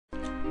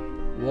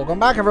Welcome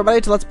back,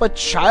 everybody, to Let's Play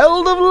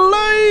Child of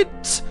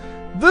Light!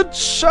 The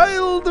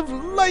Child of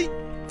Light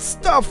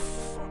stuff!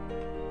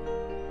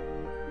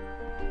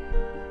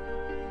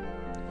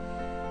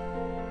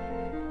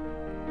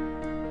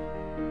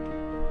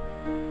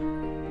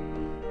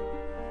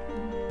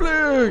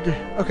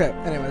 Blurg! Okay,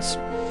 anyways.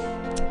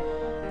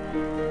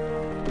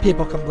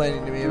 People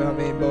complaining to me about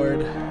being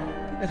bored.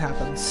 It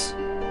happens.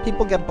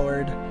 People get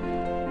bored.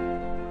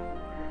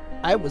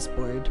 I was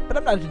bored, but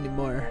I'm not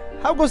anymore.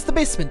 How goes the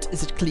basement?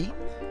 Is it clean?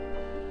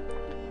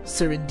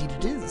 Sir, indeed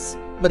it is.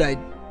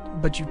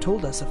 But you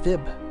told us a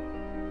fib.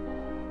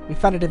 We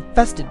found it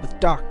infested with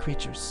dark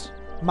creatures.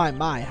 My,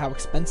 how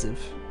expensive.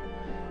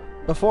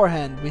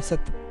 Beforehand, we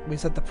set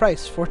the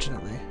price,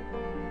 fortunately.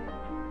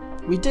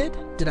 We did?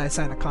 Did I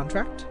sign a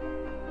contract?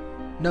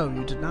 No,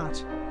 you did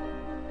not.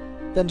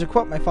 Then to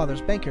quote my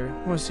father's banker,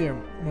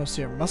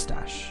 Monsieur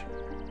Mustache.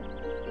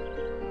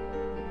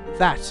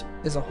 That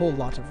is a whole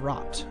lot of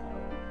rot.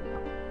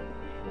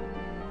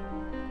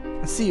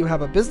 I see you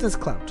have a business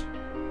clout.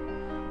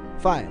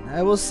 Fine,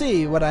 I will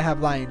see what I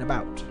have lying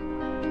about.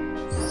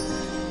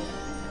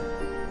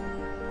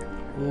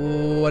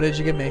 Ooh, what did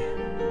you give me?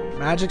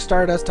 Magic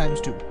Stardust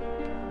 ×2.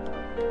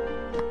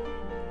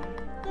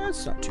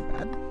 That's not too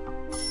bad.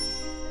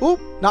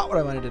 Oop, not what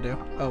I wanted to do.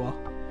 Oh well.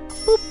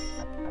 Boop.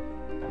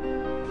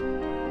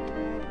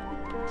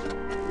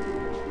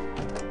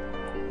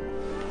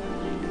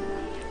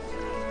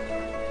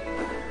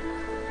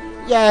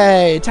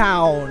 Yay,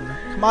 town!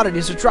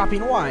 Commodities are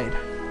dropping wide.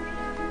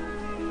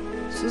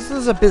 So this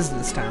is a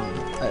business town,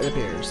 it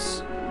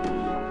appears.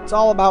 It's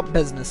all about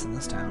business in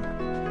this town.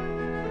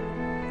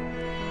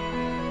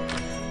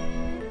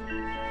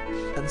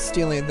 And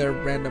stealing their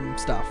random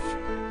stuff.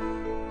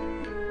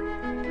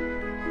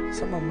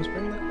 Someone was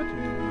bringing that with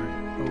me.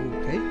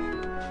 Okay.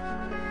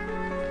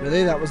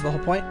 Really? That was the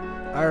whole point?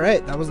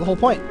 Alright, that was the whole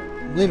point.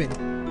 I'm leaving.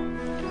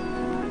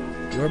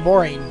 You're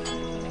boring.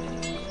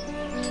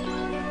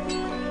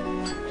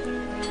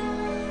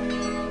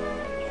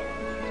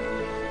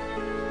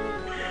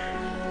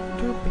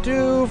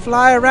 Do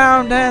fly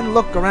around and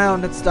look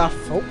around at stuff.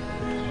 Oh,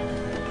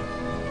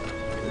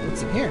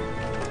 what's in here?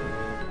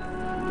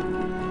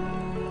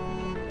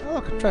 Oh,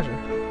 look, a treasure.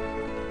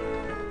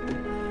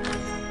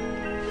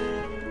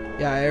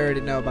 Yeah, I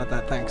already know about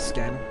that. Thanks,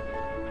 game.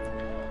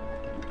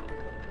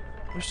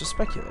 Wish to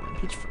speculate on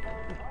peach fruit.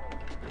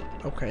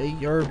 Okay,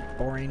 you're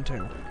boring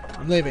too.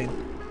 I'm leaving.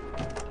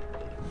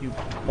 You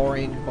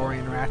boring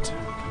rat.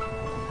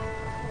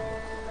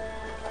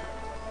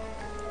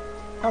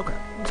 Okay,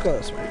 let's go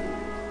this way.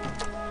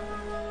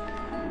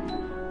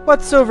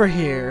 What's over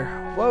here?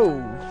 Whoa.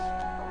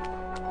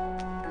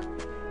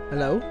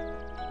 Hello?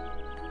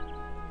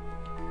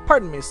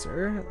 Pardon me,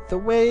 sir. The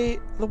way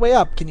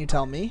up, can you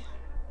tell me?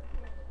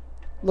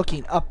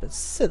 Looking up is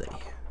silly.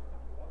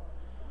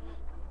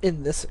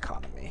 In this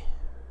economy.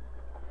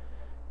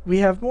 We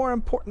have more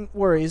important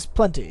worries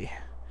plenty.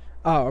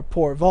 Our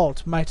poor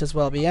vault might as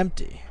well be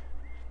empty.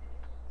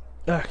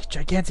 Ugh,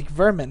 gigantic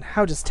vermin,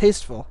 how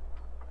distasteful.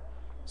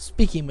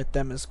 Speaking with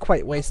them is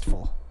quite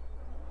wasteful.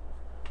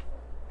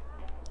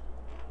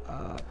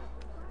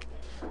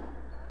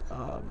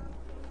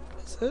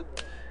 Is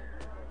it?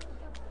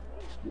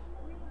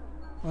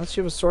 Unless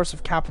you have a source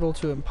of capital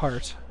to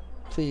impart,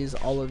 please,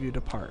 all of you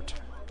depart.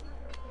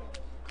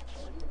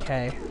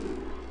 Okay.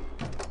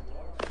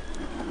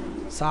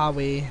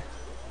 Sorry.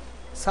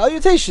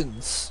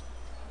 Salutations!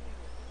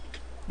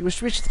 You wish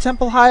to reach the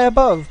temple high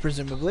above,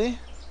 presumably.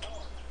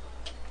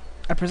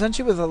 I present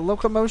you with a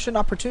locomotion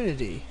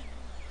opportunity.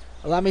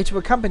 Allow me to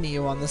accompany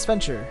you on this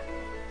venture.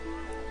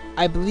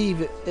 I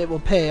believe it will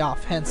pay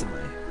off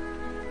handsomely.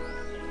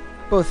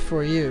 Both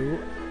for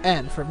you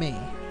and for me.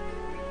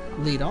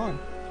 Lead on.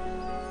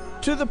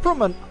 To the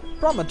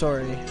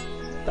promontory.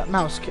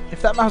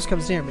 If that mouse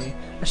comes near me,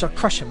 I shall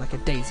crush him like a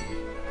daisy.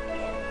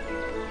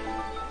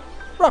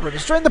 Robert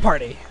has joined the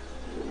party.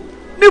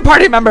 New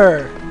party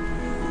member!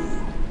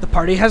 The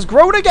party has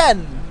grown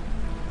again!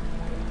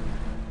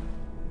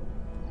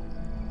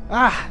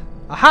 Ah!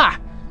 Aha!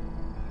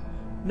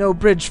 No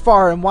bridge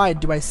far and wide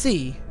do I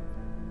see.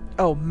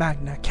 Oh,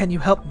 Magna, can you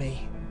help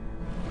me?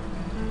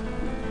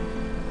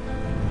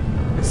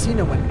 I see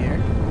no one near.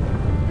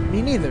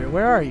 Me neither.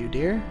 Where are you,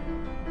 dear?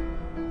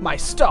 My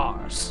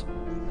stars!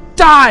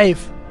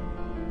 Dive!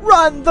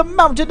 Run! The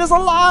mountain is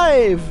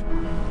alive!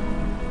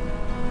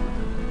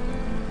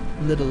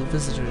 Little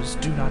visitors,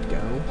 do not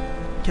go.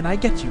 Can I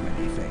get you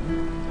anything?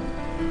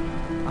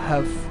 I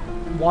have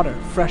water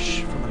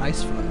fresh from an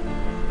ice flow.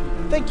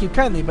 Thank you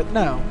kindly, but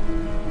no.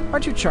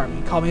 Aren't you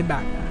charming? Call me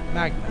Magna.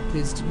 Magna,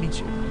 pleased to meet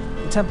you.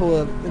 The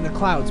temple in the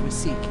clouds we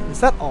seek.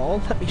 Is that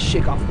all? Let me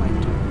shake off my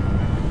doom.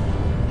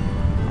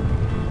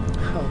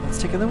 Oh, that's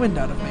taken the wind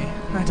out of me.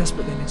 I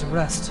desperately need to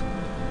rest.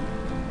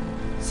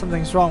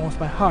 Something's wrong with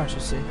my heart, you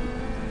see.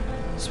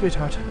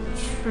 Sweetheart,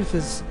 truth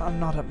is, I'm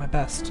not at my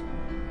best.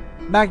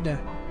 Magna,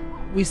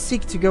 we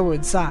seek to go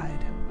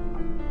inside.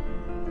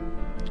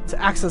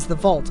 To access the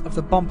vault of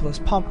the Bumpless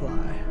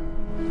Pomplai.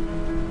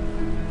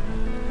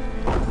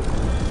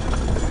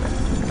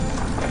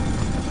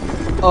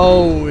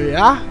 Oh,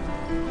 yeah?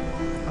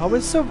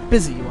 Always so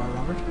busy you are,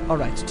 Robert.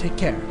 Alright, take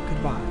care.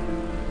 Goodbye.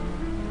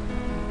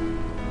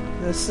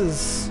 This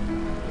is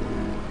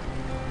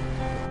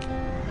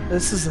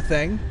a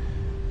thing.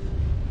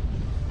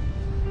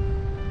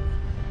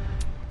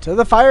 To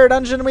the fire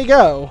dungeon we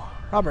go!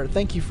 Robert,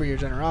 thank you for your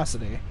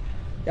generosity.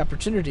 The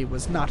opportunity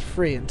was not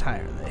free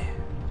entirely.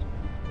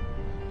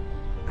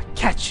 A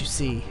catch, you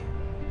see.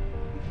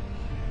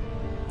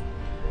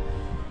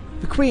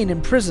 The Queen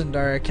imprisoned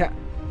our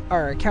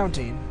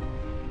accounting,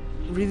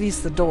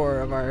 released the door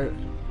of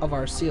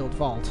our sealed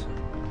vault,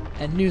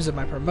 and news of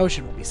my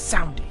promotion will be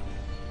sounding.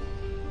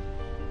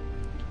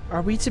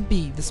 Are we to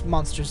be this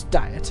monster's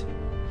diet?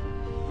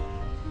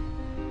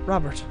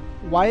 Robert,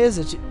 why is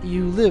it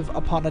you live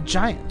upon a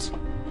giant?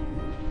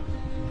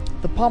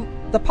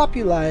 The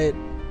populi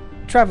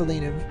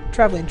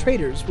traveling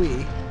traders,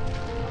 we.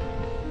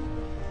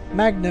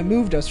 Magna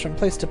moved us from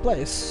place to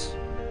place.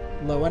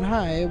 Low and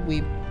high,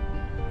 we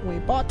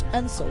bought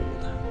and sold.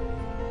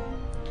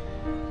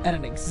 At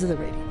an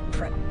exhilarating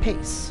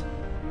pace.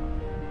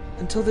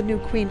 Until the new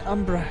Queen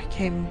Umbra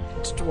came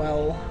to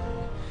dwell,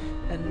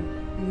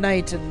 and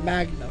night and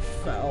Magna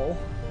fell.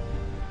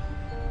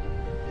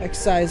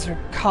 Excise her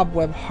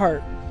cobwebbed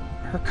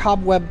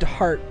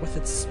heart with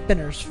its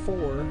spinners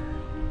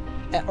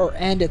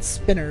and its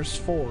spinners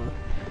four.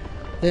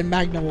 Then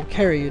Magna will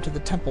carry you to the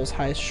temple's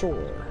high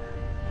shore.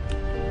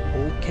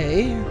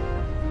 Okay.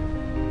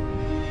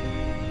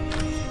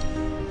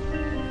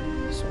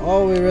 So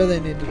all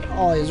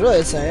he's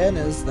really saying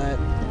is that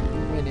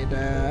we need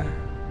I've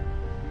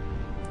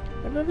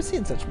never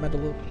seen such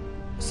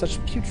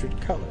such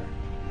putrid color.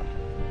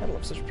 Metal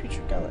of such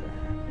putrid color.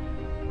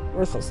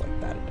 Worthless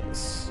like that it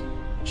is.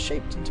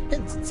 Shaped into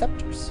pins and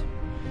scepters.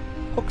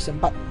 Hooks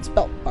and buttons,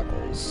 belt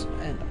buckles,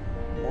 and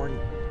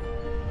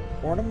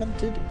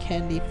ornamented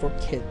candy for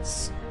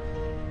kids.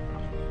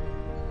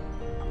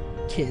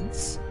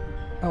 Kids?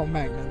 Oh,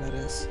 Magna, that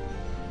is.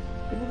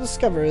 You will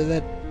discover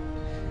that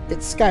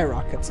it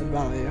skyrockets in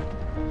value.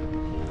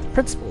 The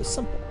principle is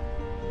simple.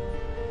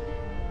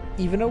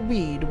 Even a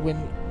weed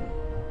when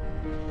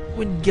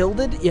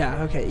gilded?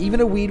 Yeah, okay. Even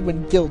a weed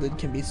when gilded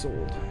can be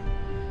sold.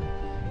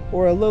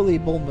 Or a lowly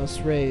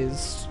bulbous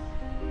raised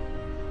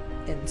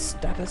in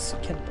status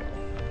kindle.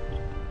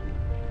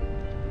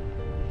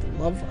 The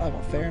love of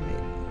a fair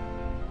maiden.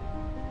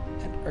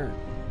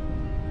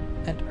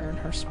 And earn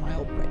her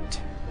smile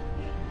bright.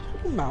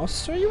 Little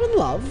mouse, are you in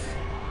love?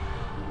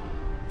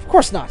 Of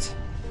course not.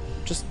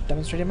 Just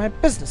demonstrating my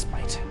business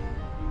might.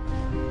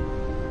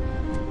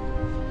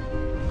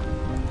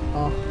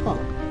 Uh-huh.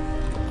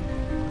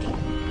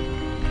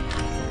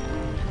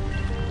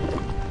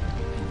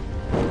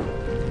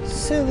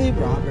 Silly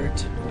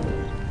Robert.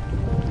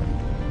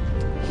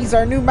 He's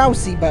our new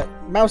mousy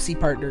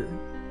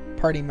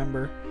party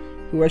member,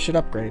 who I should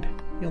upgrade.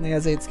 He only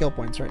has 8 skill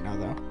points right now,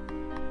 though.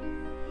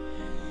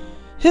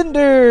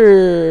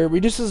 Hinder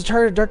reduces the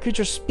target dark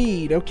creature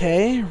speed.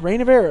 Okay,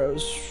 rain of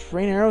arrows.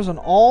 Rain arrows on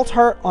all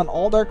dark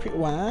creatures.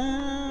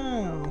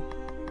 Wow,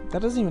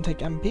 that doesn't even take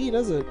MP,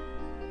 does it?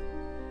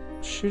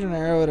 Shoot an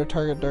arrow at a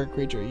target dark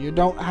creature. You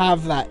don't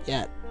have that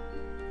yet.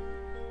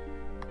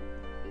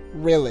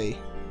 Really?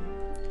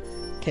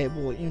 Okay,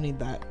 well, you need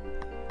that.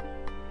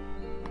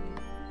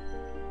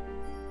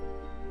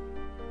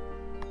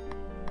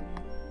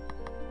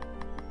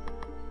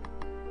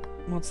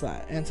 What's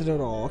that? Antidote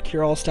all.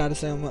 Cure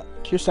status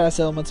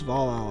ailments of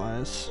all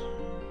allies.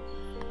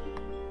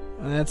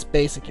 And that's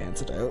basic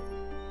antidote.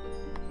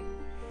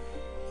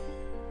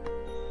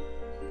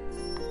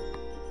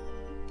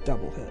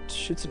 Double hit.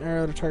 Shoots an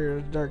arrow to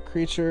target a dark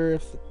creature.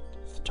 If the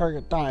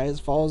target dies,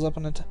 follows up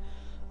a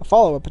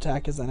follow-up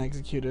attack is then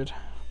executed.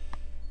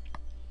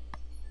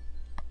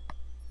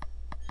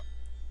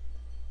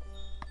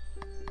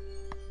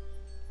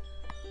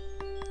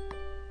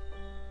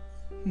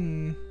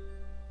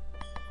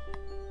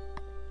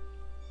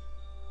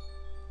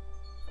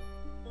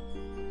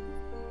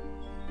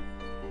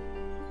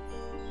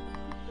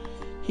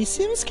 He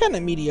seems kind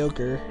of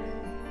mediocre.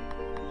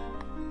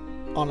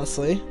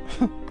 Honestly.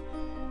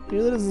 He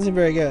really doesn't seem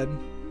very good.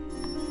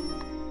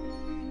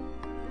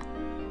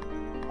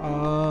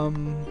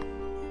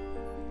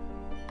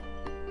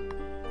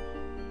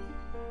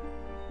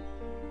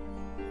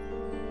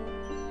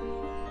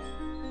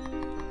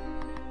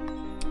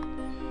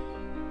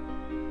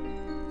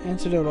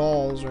 Antidote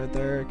all is right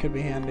there. It could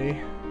be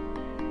handy.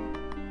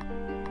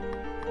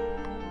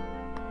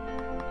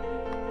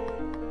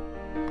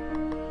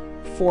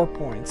 Four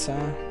points,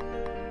 huh?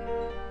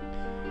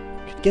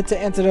 Could get to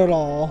Antidote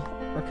all,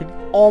 or could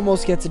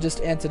almost get to just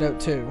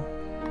Antidote 2.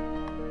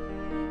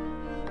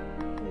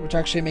 Which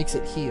actually makes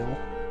it heal.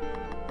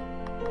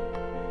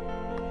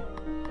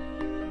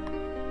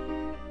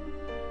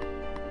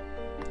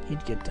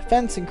 He'd get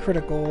Defense and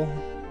Critical,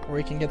 or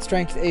he can get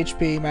Strength,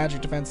 HP,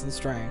 Magic, Defense, and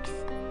Strength.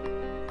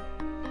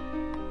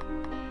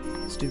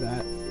 Let's do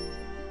that.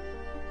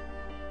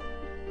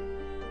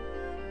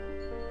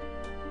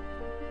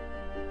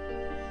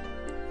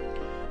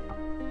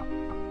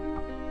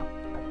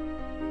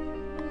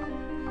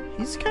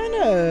 He's kind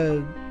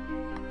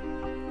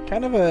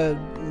of a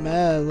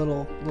meh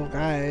little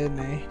guy, isn't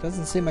he?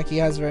 Doesn't seem like he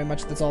has very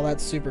much that's all that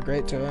super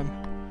great to him.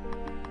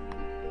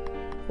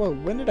 Whoa,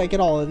 when did I get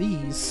all of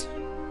these?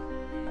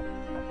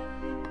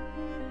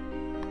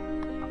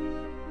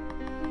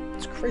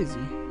 It's crazy.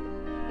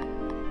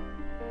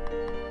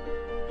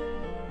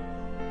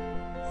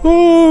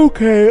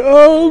 Okay,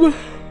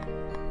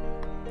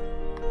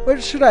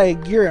 what should I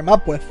gear him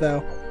up with,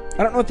 though?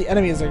 I don't know what the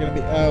enemies are going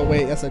to be. Oh,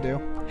 wait, yes I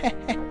do.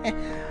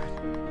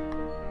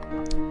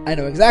 I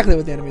know exactly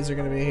what the enemies are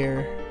going to be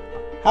here.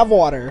 Have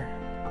water.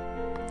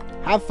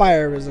 Have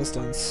fire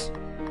resistance.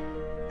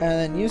 And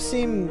then you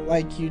seem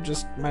like you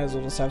just might as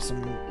well just have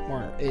some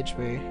more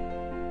HP.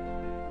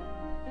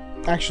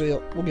 Actually,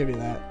 we'll give you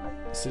that,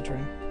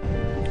 Citron.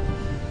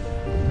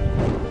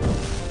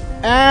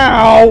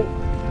 Ow!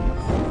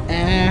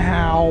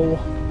 Ow!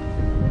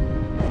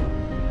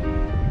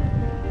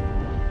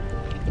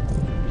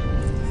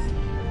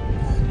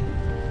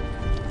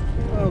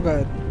 Oh,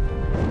 good.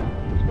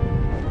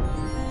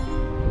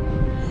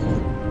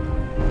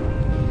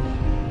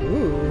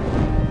 Ooh.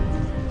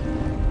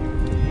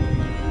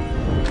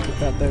 Get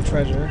that there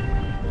treasure.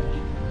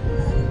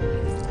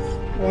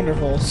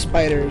 Wonderful.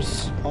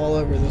 Spiders all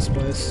over this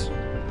place.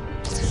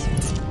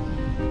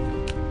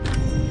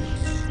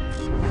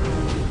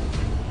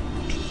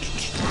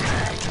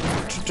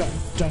 Dun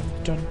dun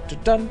dun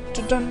dun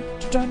dun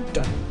dun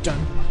dun dun.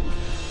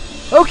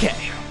 Okay.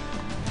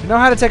 You know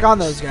how to take on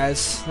those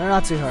guys. They're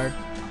not too hard.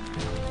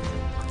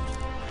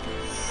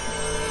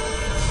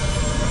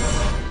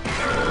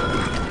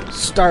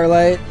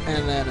 Starlight,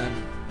 and then a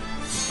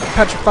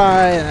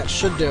Petrify, and that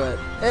should do it.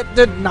 It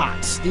did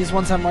not. These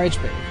ones have more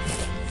HP.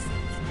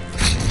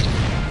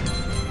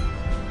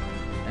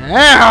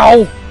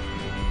 Ow!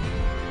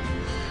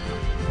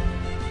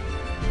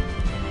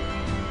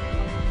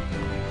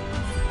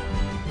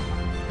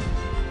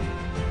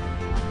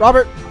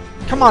 Robert,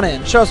 come on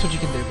in. Show us what you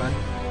can do, bud.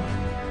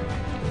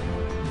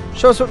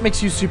 Show us what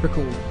makes you super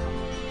cool.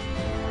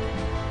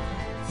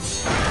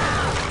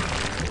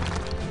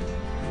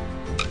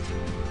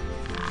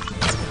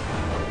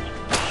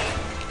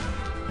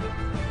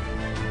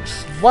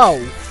 Wow.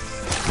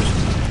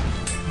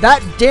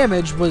 That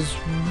damage was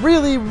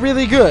really,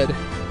 really good.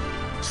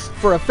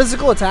 For a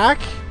physical attack.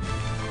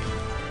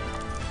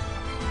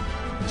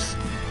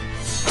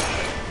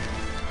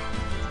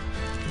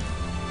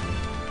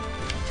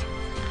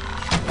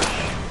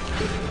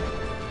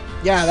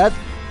 Yeah,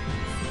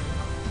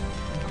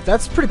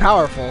 that's pretty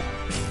powerful.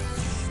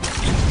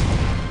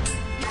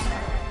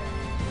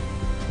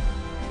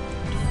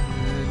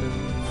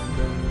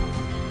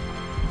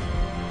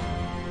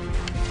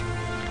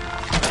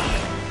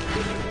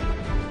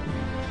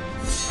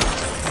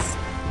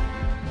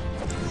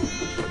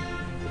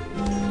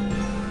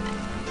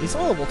 He's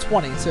all level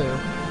 20 too.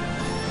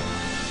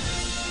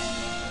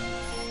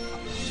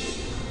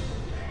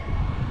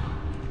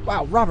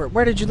 Wow, Robert,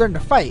 where did you learn to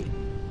fight?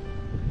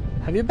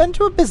 Have you been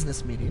to a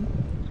business meeting?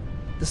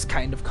 This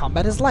kind of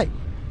combat is light.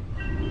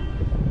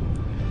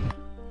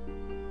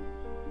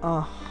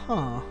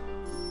 Uh-huh.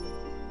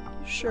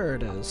 Sure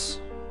it is.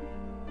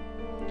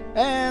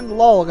 And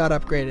LOL got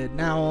upgraded.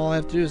 Now all I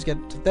have to do is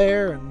get to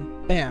there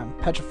and bam,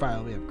 Petrify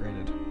will be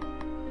upgraded.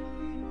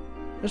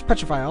 There's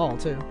Petrify all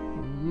too.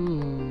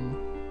 Ooh.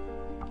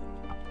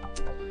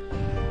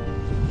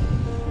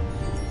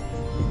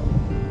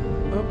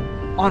 Oh,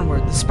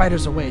 onward, the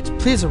spiders await.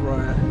 Please,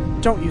 Aurora,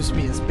 don't use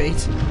me as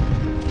bait.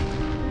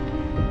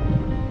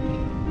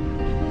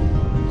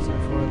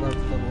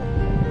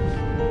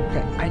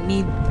 Okay, I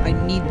need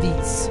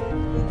these.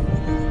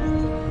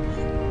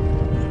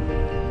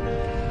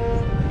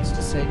 Just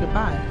to say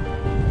goodbye.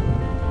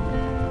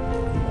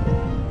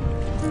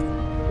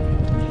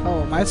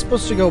 Oh, am I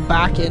supposed to go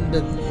back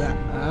into that?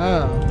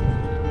 Oh,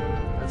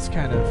 that's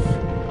kind of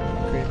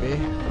creepy.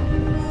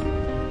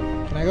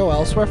 Can I go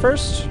elsewhere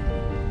first?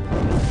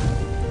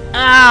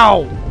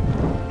 Ow!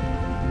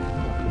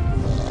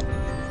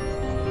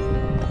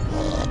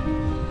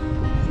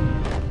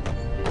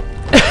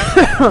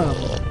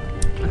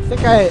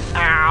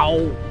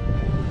 Ow!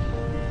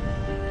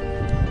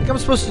 I think I'm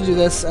supposed to do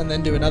this and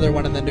then do another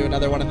one and then do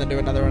another one and then do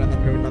another one and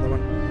then do another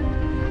one.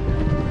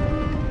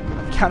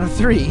 On the count of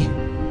 3.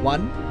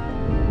 1,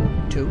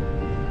 2,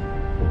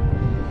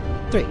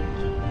 3.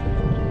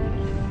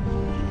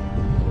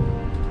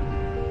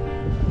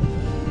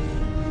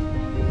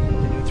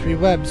 Three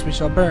webs we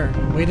shall burn.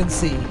 Wait and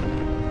see.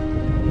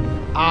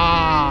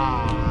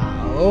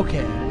 Ah,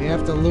 okay. We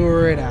have to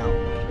lure it out.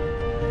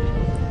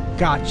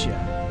 Gotcha.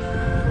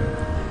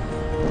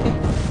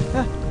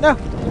 No!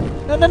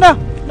 No, no, no!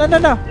 No, no,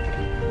 no!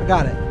 I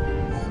got it.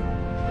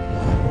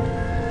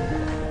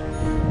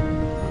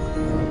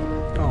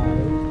 Oh.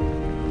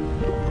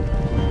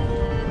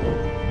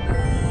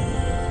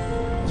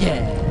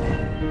 Yeah.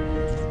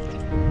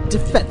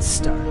 Defense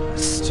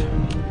Stardust.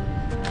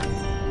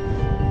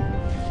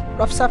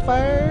 Rough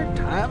Sapphire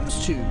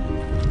 ×2.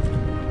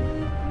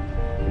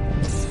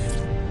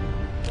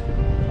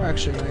 We're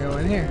actually gonna go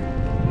in here.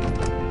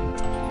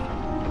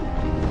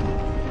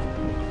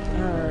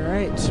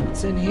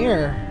 What's in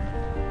here?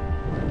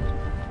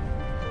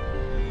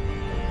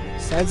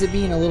 Besides it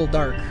being a little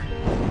dark.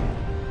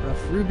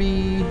 Rough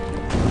ruby.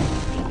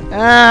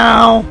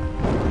 Ow!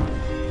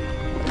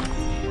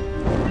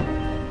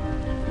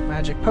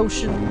 Magic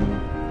potion.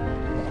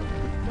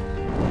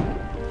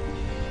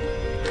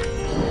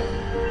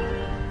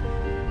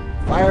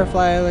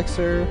 Firefly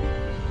elixir.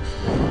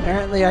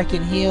 Apparently I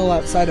can heal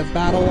outside of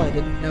battle. I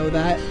didn't know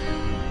that.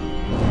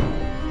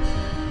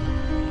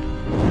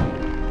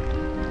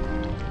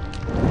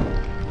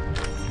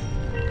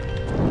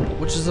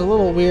 Which is a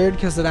little weird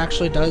because it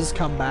actually does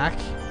come back.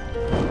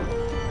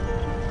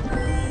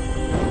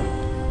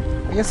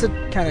 I guess it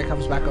kind of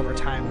comes back over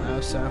time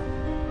though, so.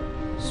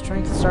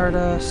 Strength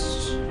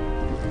Stardust.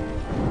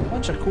 A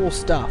bunch of cool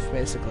stuff,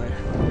 basically.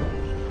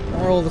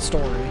 Moral of the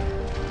story.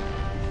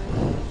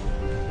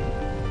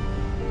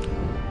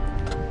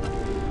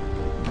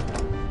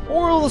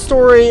 Moral of the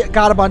story,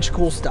 got a bunch of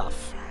cool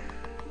stuff.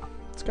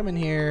 Let's come in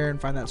here and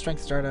find that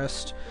Strength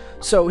Stardust.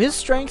 So his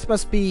strength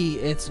must be,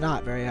 it's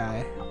not very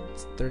high.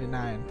 It's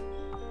 39.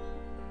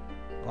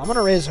 Well, I'm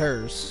gonna raise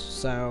hers,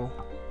 so.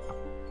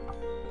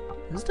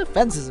 His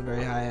defense isn't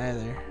very high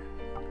either.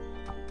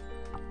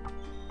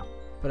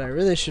 But I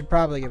really should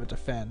probably give it to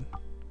Finn.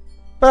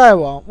 But I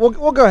won't.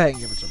 We'll go ahead and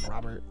give it to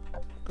Robert.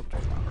 Go to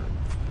Robert.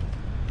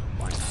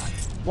 Why not?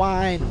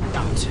 Why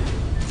not?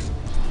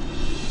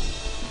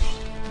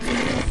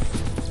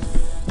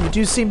 We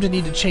do seem to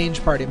need to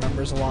change party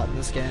members a lot in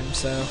this game,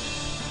 so.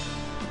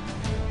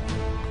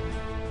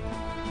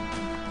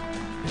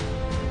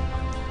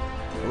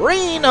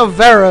 Rain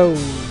of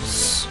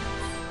Arrows!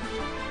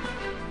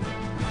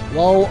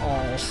 Lol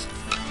all.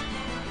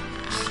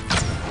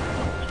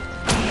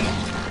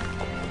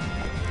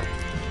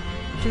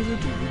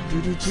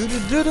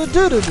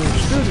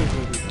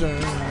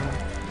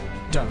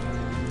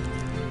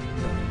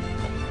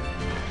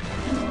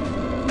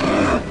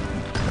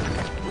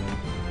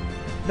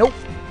 Nope,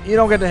 you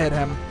don't get to hit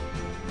him.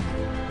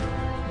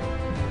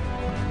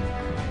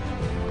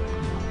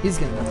 He's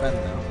gonna defend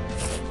though.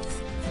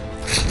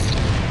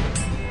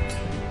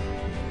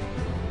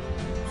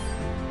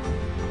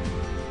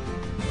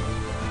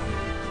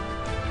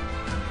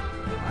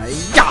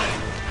 Hi-ya!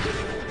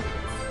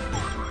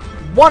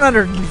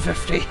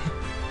 150.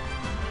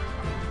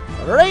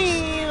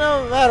 Rain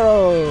of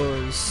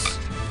Arrows.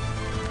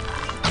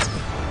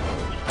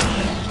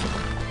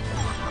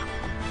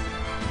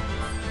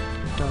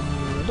 Dun,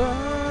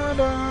 dun,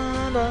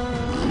 dun,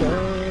 dun,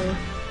 dun.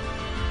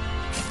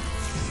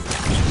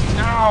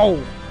 Ow!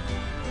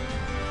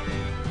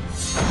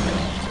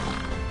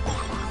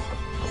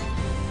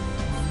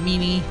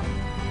 Meanie.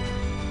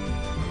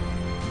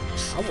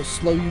 I will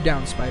slow you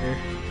down, Spider.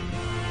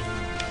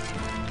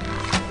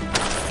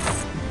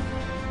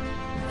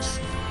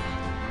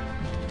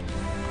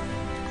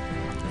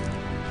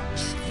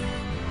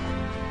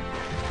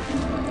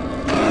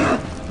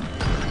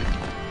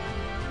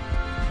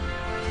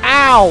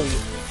 Ow!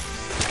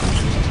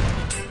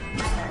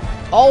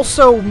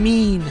 Also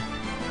mean.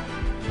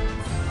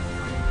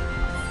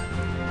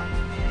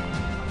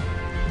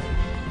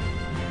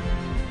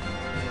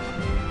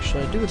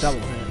 Should I do a double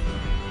hit?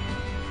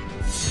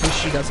 At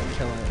least she doesn't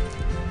kill it.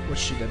 Which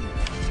she didn't.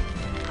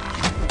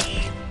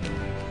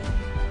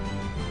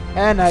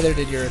 And neither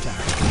did your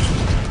attack.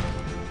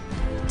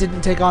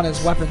 Didn't take on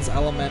his weapons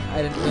element.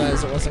 I didn't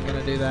realize it wasn't going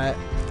to do that.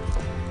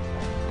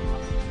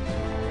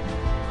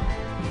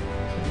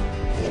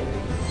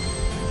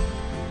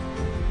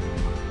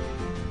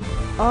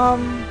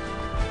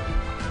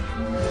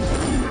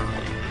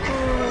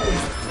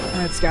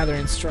 It's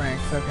gathering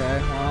strength. Okay,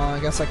 well, I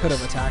guess I could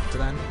have attacked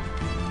then.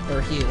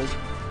 Or healed.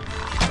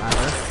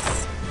 Rather.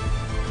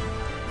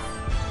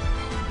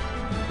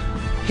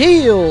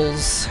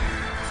 Heals!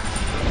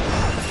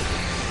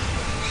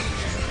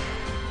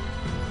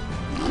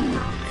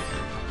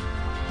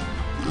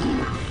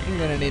 I'm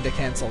gonna need to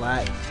cancel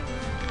that.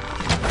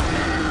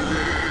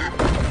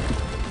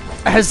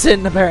 As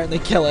didn't apparently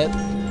kill it.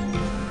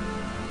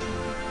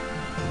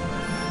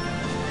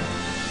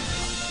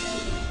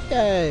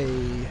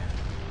 Yay!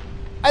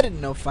 I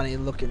didn't know funny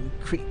looking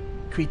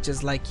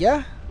creatures like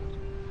ya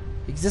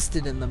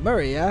existed in the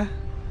Muria.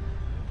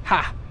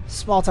 Ha!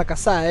 Small talk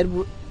aside,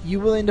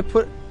 you willing to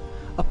put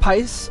a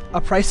price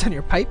on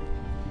your pipe?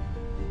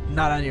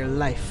 Not on your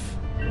life.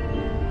 You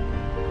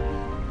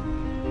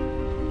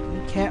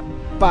can't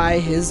buy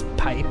his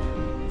pipe.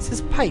 It's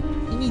his pipe.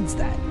 He needs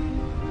that.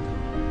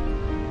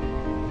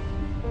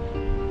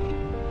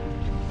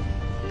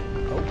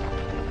 Oh.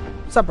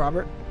 What's up,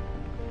 Robert?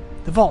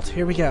 The vault,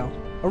 here we go.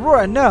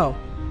 Aurora, no!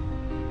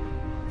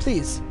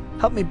 Please,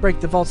 help me break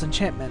the vault's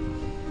enchantment.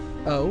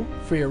 Oh,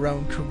 for your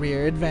own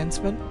career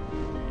advancement?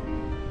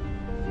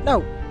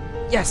 No!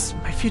 Yes,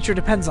 my future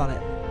depends on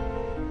it.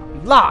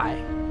 You lie!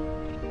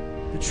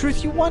 The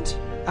truth you want?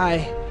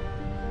 I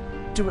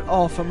do it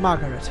all for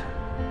Margaret.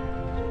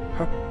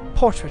 Her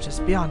portrait is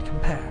beyond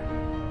compare.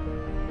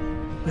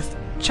 With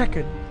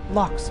checkered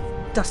locks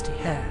of dusty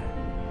hair.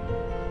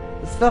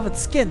 With velvet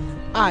skin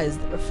and eyes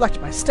that reflect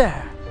my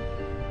stare.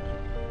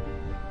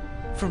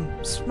 from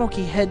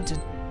smoky head to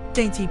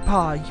dainty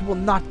paw, you will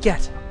not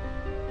get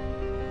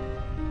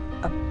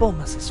a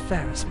bulmus as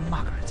fair as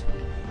Margaret.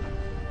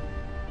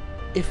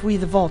 If we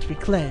the vault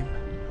reclaim,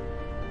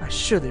 I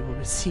surely will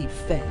receive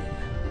fame,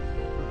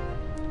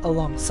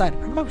 alongside a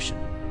promotion,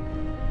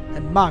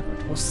 and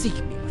Margaret will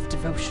seek me with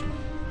devotion.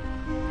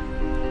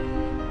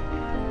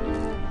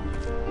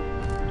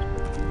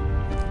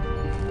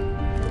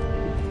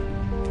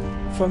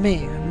 For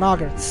me and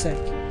Margaret's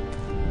sake,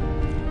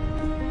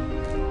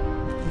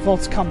 the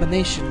vault's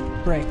combination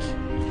will break.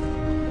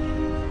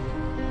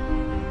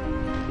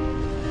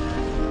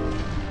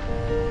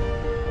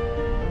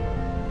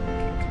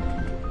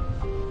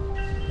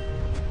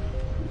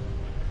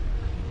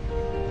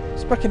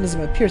 This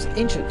mechanism appears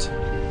ancient.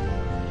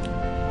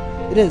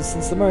 It is,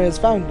 since the Maria's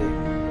founding.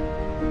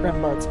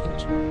 Grandbard's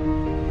ancient.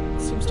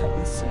 It seems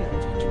tightly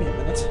sealed. Give me a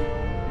minute.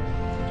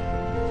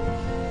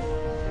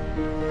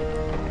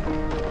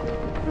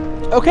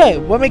 Okay,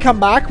 when we come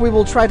back, we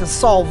will try to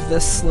solve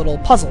this little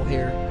puzzle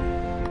here.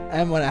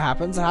 And when it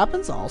happens,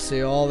 I'll see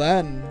you all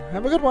then.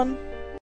 Have a good one.